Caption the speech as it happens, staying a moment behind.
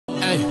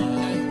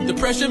Hey,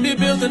 depression be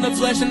built in the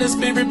flesh and the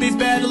spirit be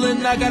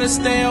battling. I gotta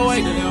stay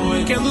away.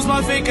 Can't lose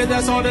my faith, cause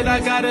that's all that I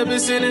gotta be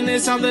sinning.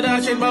 It's time that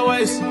I change my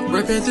ways.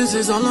 Repentance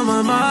is all on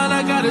my mind.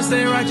 I gotta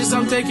stay righteous.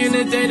 I'm taking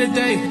it day to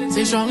day.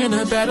 Stay strong in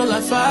the battle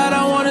I fight.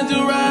 I wanna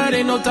do right.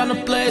 Ain't no time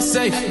to play it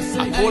safe.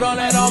 I put on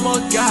that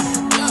armor, God.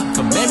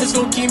 Commandments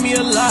gon' keep me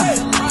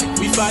alive.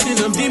 We fighting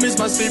them demons.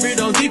 My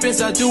spirit on defense.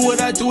 I do what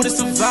I do to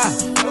survive.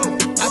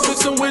 I took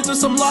some wins and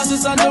some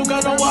losses. I know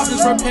God no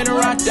options. Repent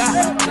or I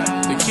die.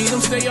 The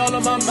kingdom stay all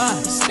on my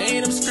mind. Stay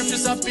in them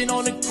scriptures. I've been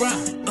on the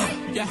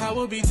grind. Yeah, how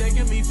will be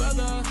taking me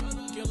further.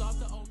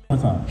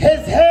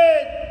 His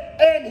head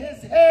and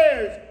his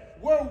hairs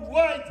were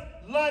white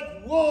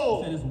like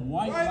wool. It said it's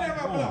white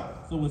like wool.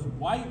 So it's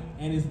white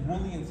and it's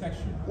woolly in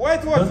texture.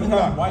 White was Does he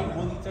black. have white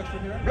woolly texture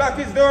here? Black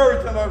is the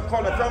original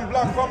color. From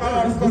black come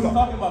another This is color.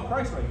 talking about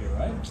Christ right here,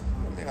 right?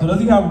 So does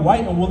he have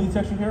white and woolly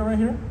texture here right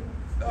here?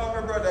 No,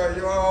 my brother,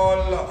 you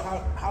all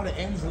How the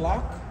ends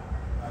lock?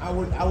 I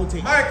would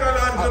take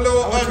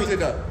Michelangelo answered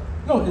that.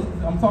 No,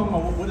 I'm talking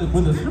about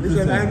what the scripture Is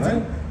says, that an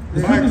right?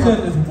 The scripture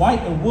says it's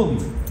white and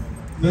woolly.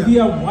 Does he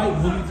have white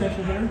woolly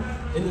texture here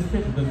in this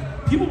picture?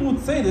 Because people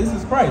would say this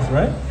is Christ,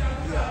 right?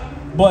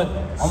 But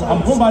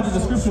I'm going by the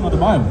description of the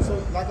Bible.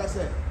 So, like I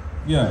said,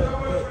 Yeah.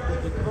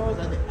 the curls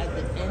at the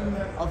end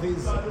of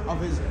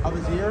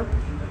his hair.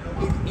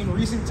 In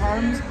recent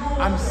times,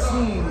 I'm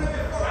seeing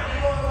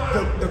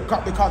the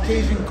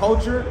Caucasian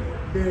culture.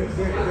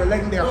 They're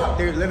letting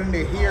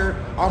their hair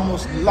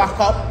almost lock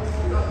up,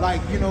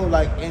 like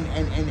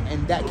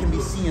and that can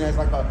be seen as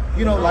like a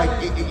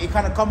it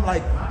kind of come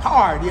like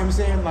hard. You know what I'm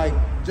saying? Like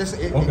just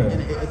it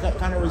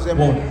kind of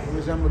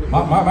resembled.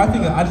 My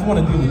thing is, I just want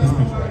to deal with this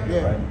picture right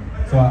here, right?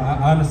 So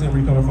I understand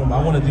where you're coming from.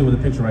 I want to deal with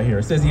the picture right here.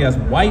 It says he has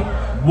white,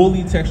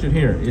 woolly textured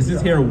hair. Is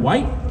his hair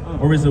white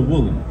or is it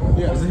woolly?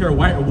 Yeah. Is his hair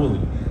white or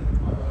woolly?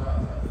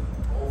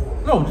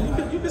 No,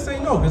 you can say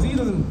no because he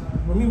doesn't.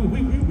 I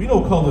mean, we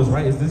know colors,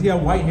 right? Does he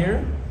have white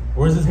hair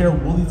or is his hair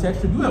woolly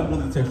textured? You have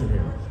woolly textured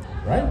hair,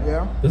 right?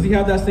 Yeah. Does he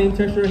have that same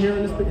texture hair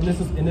in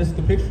this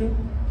depiction?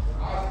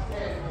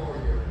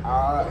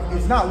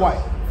 It's not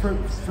white. For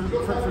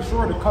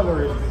sure, the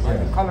color is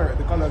the color of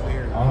the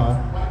hair.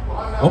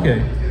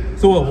 Okay.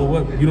 So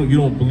what you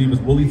don't believe is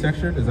woolly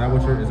textured? Is that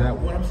what you're? Is that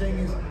what I'm saying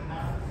is?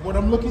 What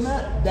I'm looking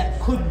at, that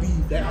could be.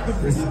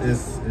 It's not.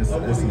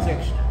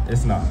 Texture.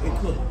 It's not. It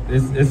could.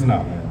 It's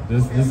not, man.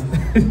 This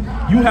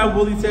you have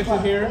woolly textured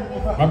hair.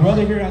 My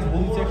brother here has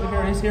woolly textured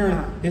hair.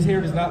 His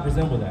hair does not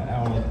resemble that.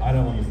 I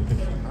don't understand the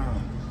picture.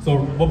 So,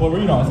 but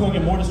read on. It's gonna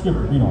get more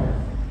descriptive. Read on.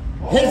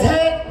 His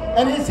head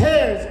and his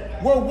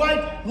hairs were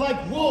white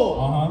like wool,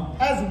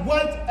 as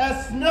white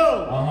as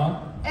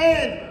snow.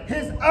 And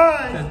his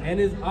eyes. It says, and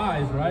his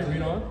eyes, right?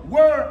 Read on.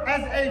 Were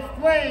as a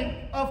flame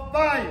of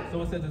fire.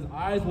 So it says his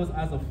eyes was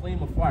as a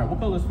flame of fire. What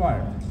color is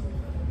fire?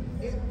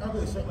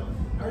 Okay, so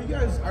are you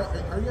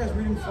guys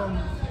reading from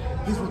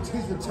his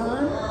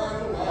return?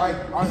 Like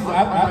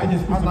after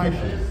his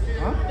crucifixion.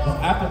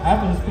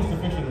 After his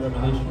crucifixion in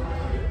Revelation.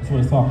 That's what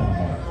it's talking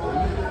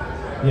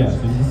about. Yeah, so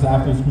this is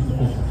after his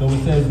crucifixion. So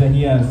it says that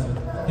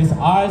his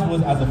eyes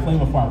was as a flame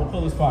of fire. What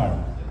color is fire?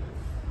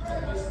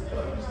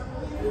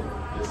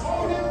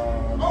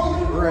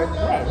 Red.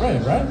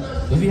 Right.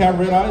 Does he have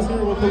red eyes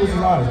here? What color is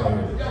his eyes right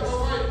here?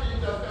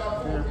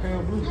 They're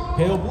pale blue.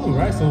 Pale blue,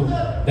 right? So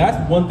that's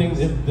one thing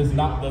that does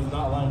not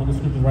line with the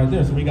scriptures right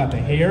there. So we got the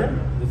hair,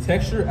 the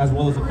texture, as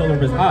well as the color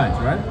of his eyes,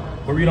 right?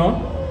 But read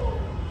on.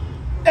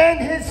 And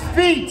his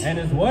feet. And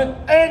his what?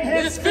 And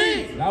his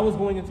feet. That was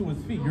going into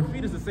his feet. Your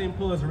feet is the same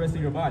color as the rest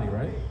of your body,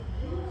 right?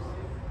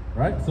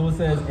 Right? So it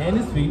says, and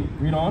his feet.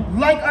 Read on.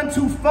 Like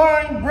unto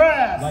fine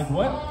brass. Like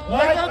what?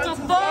 Like unto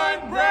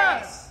fine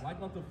brass. Like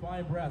unto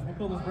fine brass. What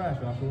color is brass,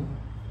 Joshua?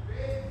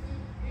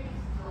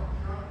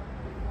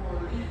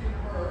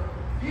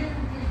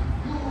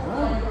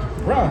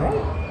 Brown, right?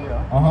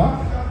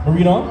 Yeah. But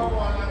read on.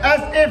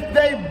 As if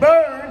they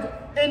burned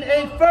in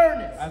a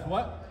furnace. As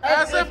what?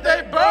 As if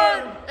they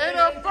burned in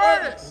a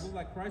furnace. It looked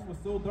like Christ was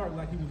so dark,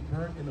 like he was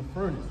burned in a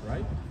furnace,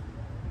 right?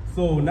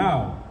 So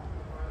now,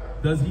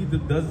 does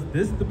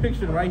this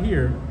depiction right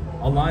here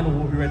align with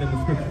what we read in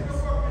the scriptures?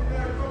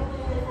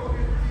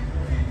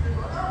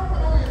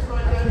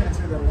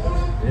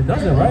 It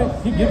doesn't, right?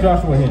 He give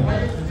Joshua a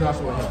hand. Give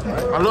Joshua a hand,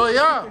 right?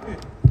 Hallelujah.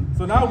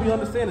 So now we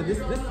understand that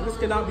this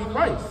cannot be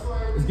Christ.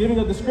 It's giving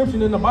a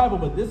description in the Bible,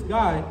 but this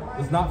guy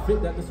does not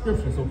fit that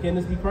description. So can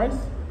this be Christ?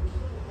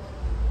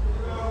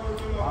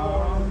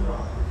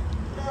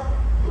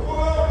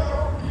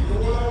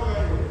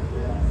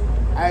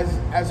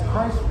 As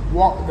Christ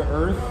walked the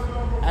earth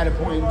at a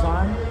point in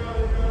time,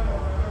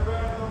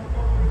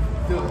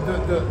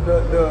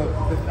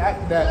 the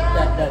fact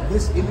that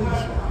this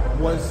image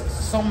was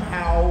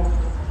somehow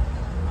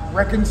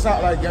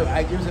reconciled,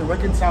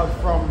 reconciled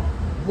from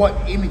what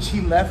image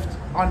he left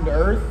on the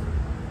earth,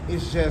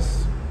 is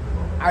just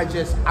I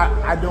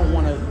don't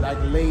want to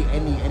lay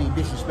any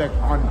disrespect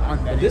on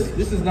that. This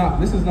is not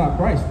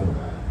Christ though.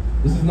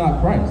 This is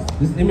not Christ.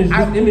 This image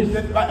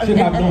should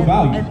have no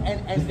value.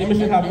 This image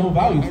should have no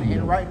value to you.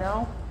 And right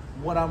now,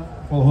 what I'm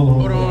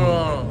hold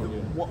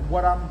on.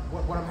 what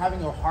I'm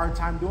having a hard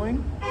time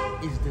doing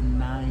is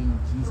denying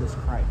Jesus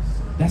Christ.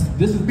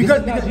 This is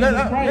not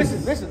Jesus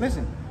Christ.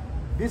 Listen.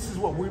 This is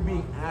what we're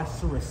being asked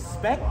to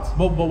respect.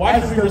 But why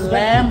as should we the respect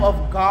Lamb it?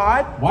 of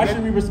God? Why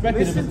should we respect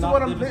it if Listen it's to not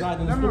what in the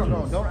No.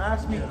 scriptures? Don't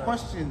ask me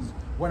questions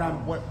when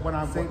I'm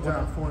St.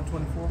 John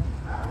 4:24.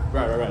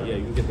 Right. Yeah,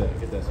 you can get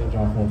that. St.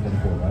 John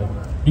 4:24, right?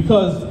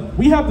 Because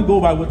we have to go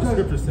by what the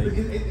scriptures say.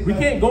 We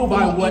can't go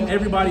by what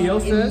everybody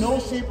else says. In no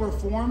shape or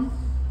form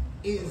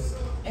is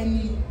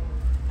any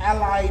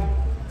allied,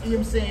 you know what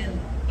I'm saying,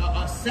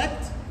 a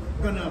sect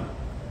gonna,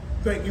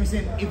 like, you know what I'm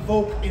saying,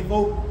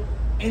 evoke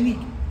any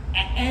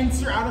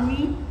answer out of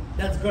me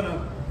that's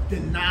gonna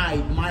deny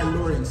my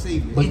Lord and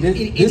Savior. But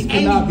this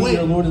cannot be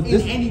your Lord and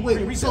in any way.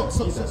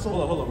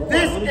 Hold on.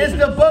 This is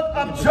the book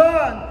of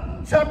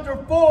John, chapter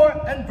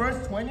 4 and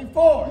verse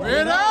 24.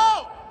 Read it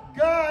out!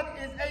 God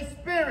is a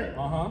spirit,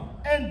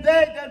 and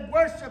they that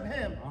worship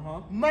him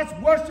must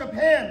worship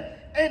him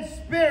in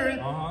spirit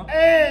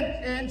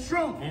and in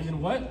truth. And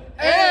in what?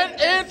 And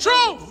in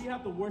truth! We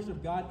have to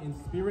worship God in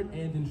spirit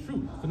and in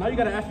truth. So now you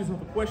got to ask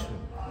yourself a question.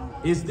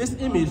 Is this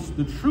image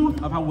the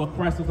truth of what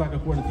Christ looks like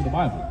according to the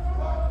Bible?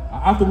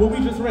 After what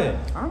we just read,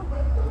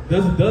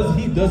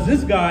 does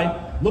this guy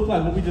look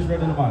like what we just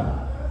read in the Bible?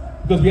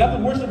 Because we have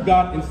to worship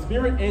God in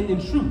spirit and in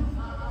truth.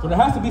 So there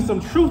has to be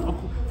some truth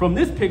from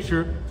this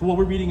picture to what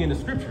we're reading in the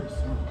scriptures.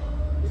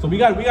 So we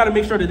got to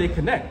make sure that they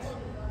connect.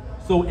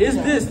 So is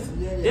this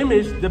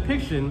image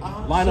depiction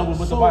line up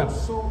with the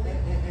Bible?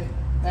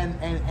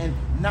 And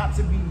not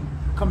to be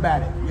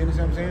combative. You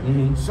understand what I'm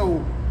saying?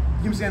 So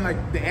you know what I'm saying,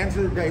 like, the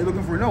answer that you're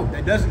looking for, no,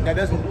 that doesn't like,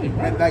 you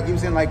know what I'm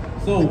saying, like,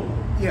 so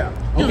yeah.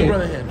 Give okay. him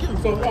brother hand.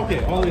 So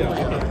okay, oh yeah,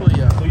 okay. Oh,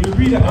 yeah. So you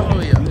agree that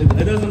yeah.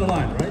 it doesn't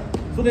align, right?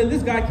 So then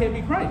this guy can't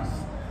be Christ.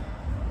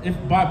 If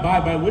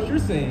by what you're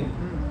saying,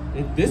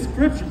 if this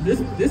scripture,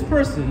 this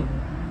person,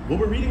 what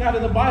we're reading out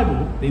of the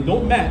Bible, they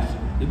don't match.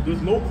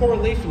 There's no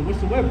correlation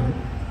whatsoever.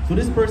 So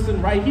this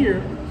person right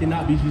here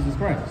cannot be Jesus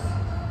Christ,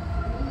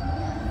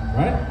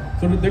 right?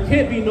 So there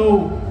can't be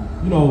no,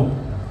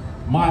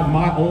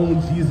 my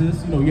own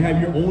Jesus. You have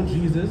your own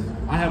Jesus.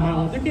 I have my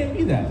own. There can't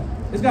be that.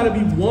 It's got to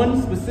be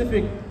one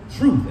specific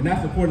truth, and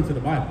that's according to the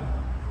Bible.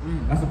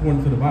 That's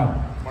according to the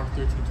Bible. Mark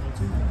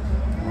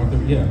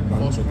 13:22. Yeah.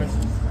 False Christ.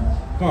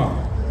 Come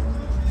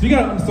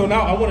on. So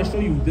now I want to show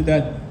you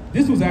that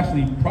this was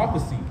actually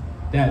prophecy.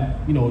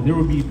 That there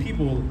would be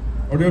people,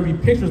 or there would be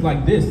pictures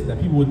like this that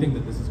people would think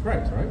that this is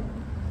Christ, right?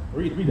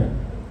 Read that.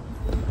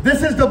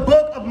 This is the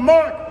book of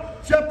Mark,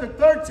 chapter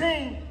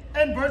 13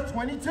 and verse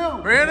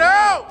 22. Read it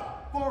out!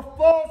 For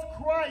false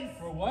Christ.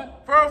 For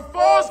what? For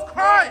false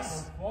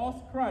Christ. For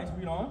false Christ.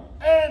 Read on.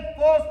 And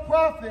false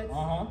prophets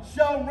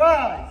shall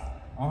rise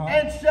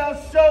and shall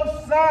show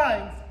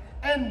signs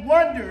and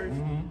wonders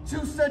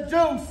to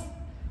seduce,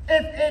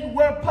 if it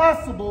were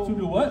possible. To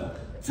do what?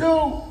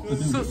 To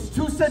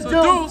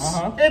seduce,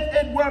 if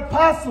it were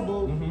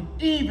possible,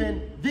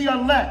 even the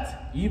elect.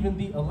 Even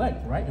the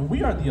elect, right? And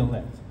we are the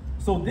elect.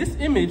 So this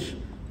image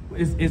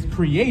is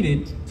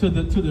created to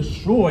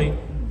destroy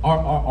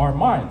our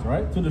minds,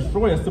 right? To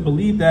destroy us, to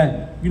believe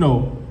that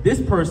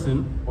this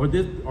person or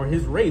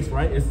his race,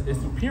 right, is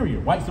superior,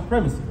 white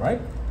supremacy,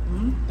 right?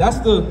 That's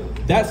the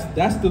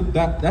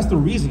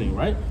reasoning,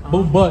 right?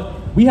 But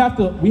we have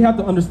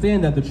to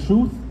understand that the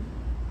truth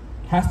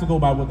has to go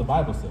by what the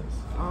Bible says.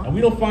 And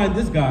we don't find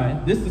this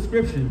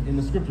description in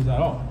the scriptures at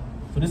all.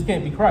 So this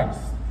can't be Christ.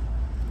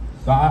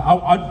 So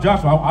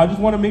Joshua, I just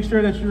want to make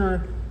sure that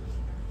you're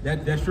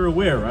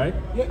aware, right?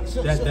 Yeah,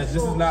 that this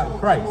is not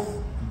Christ.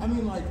 I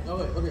mean, like,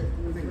 okay.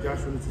 I think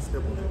Joshua needs to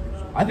step on that.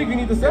 I think you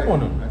need to step on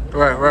him.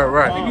 Right.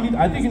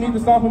 I think you need to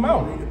stomp him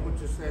out.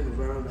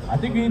 I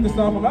think you need to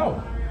stomp him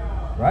out.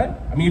 Right?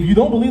 I mean, if you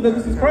don't believe that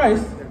this is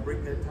Christ,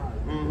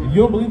 if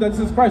you don't believe that this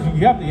is Christ,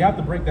 you have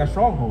to break that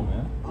stronghold,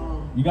 man.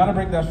 You got to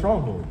break that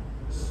stronghold.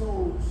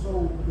 So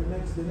the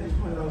next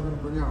point I was going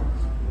to bring out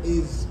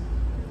is,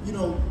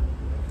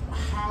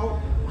 how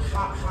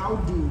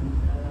do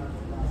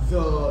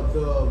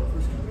the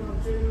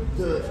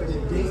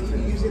day,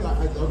 you say,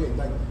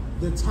 like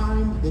the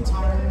time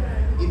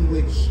in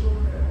which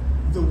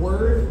the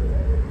word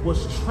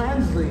was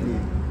translated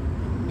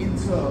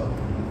into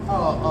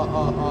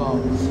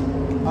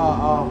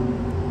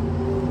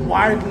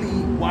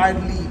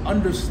widely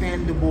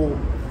understandable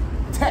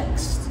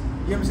text. You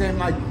know what I'm saying?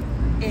 Like,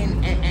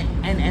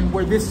 and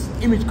where this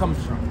image comes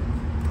from.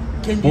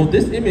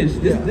 This image,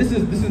 this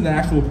is an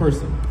actual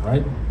person,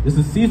 right? This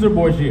is Caesar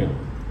Borgia,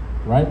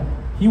 right?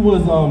 He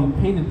was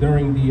painted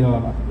during the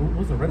what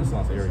was the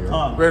Renaissance area?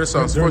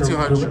 Renaissance,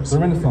 1400s. The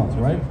Renaissance,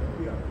 right?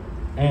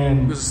 And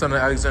He was the son of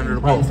Alexander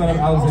the right, Pope. son of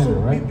Alexander,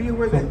 Also, right? be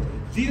aware that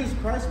Jesus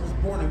Christ was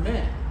born a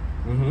man.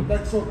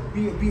 Like, so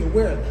be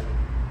aware of that.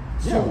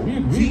 Yeah, So we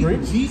agree.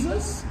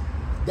 Jesus,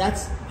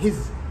 that's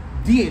his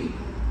deity.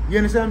 You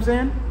understand what I'm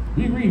saying?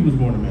 We agree he was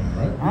born a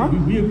man, right?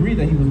 We agree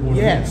that he was born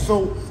a man. Yeah.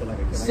 So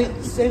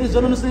say the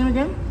gentleman's name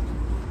again.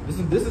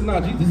 This is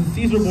not Jesus. This is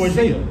Caesar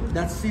Borgia.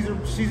 That's Caesar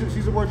Borgia.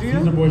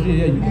 Caesar Borgia,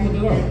 yeah, you can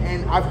look it up.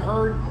 And I've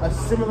heard a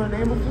similar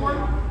name before,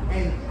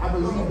 and I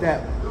believe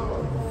that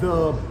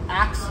the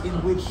acts in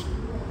which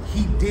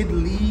he did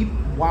lead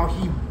while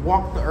he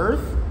walked the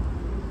earth,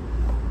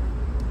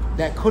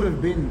 that could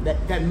have been,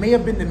 that may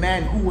have been the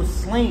man who was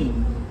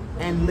slain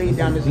and laid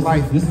down his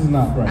life. This is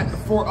not Christ.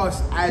 For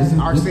us as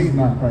our Savior. This is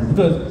not Christ.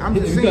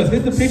 Because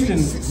his depiction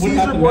would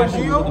have to match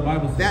what the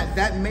Bible says.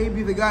 That may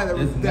be the guy that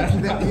you know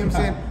what I'm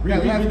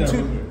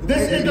saying?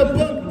 This is the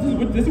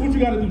book. This is what you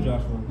got to do,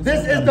 Joshua.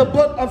 This is the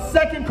book of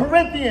 2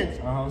 Corinthians,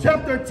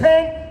 chapter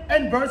 10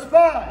 and verse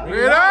 5.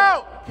 Read it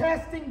out.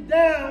 Casting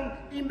down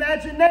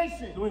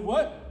imagination. Doing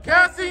what?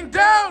 Casting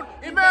down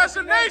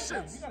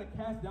imaginations. We got to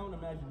cast down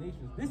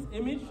imaginations. This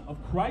image of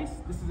Christ,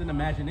 this is an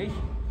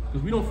imagination.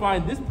 Because we don't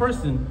find this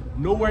person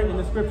nowhere in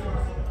the scriptures.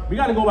 We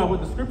got to go by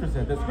what the scripture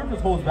said. The scriptures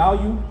holds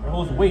value and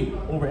holds weight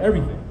over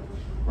everything.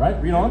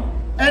 Right? Read on.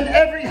 And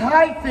every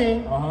high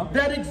thing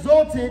that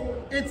exalted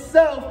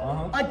itself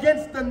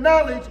against the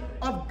knowledge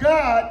of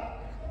God,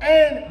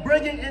 and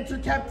bringing into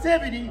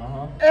captivity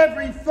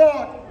every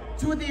thought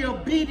to the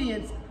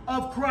obedience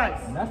of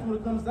Christ. And that's what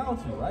it comes down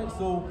to, right?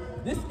 So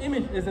this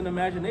image is an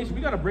imagination.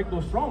 We got to break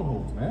those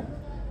strongholds, man.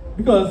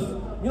 Because,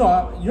 you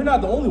know, you're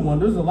not the only one.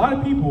 There's a lot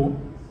of people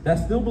that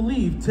still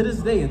believe to this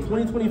day in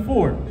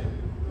 2024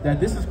 that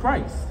this is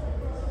Christ.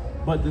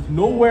 But there's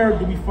nowhere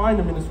do we find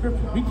them in the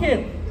scriptures. We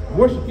can't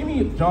worship. Give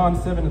me John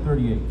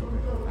 7:38.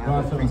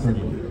 John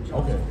 7:38.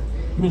 Okay.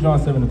 Give me John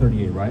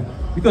 7:38, right?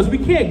 Because we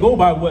can't go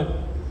by what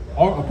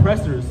our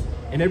oppressors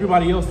and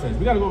everybody else says.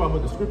 We got to go by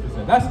what the scripture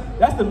says.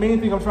 That's the main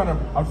thing I'm trying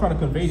to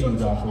convey to you,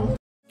 Joshua.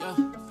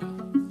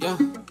 Yeah.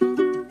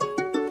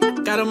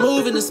 Gotta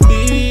move in the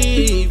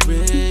spirit.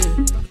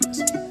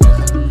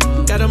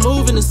 Gotta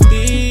move in the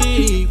spirit.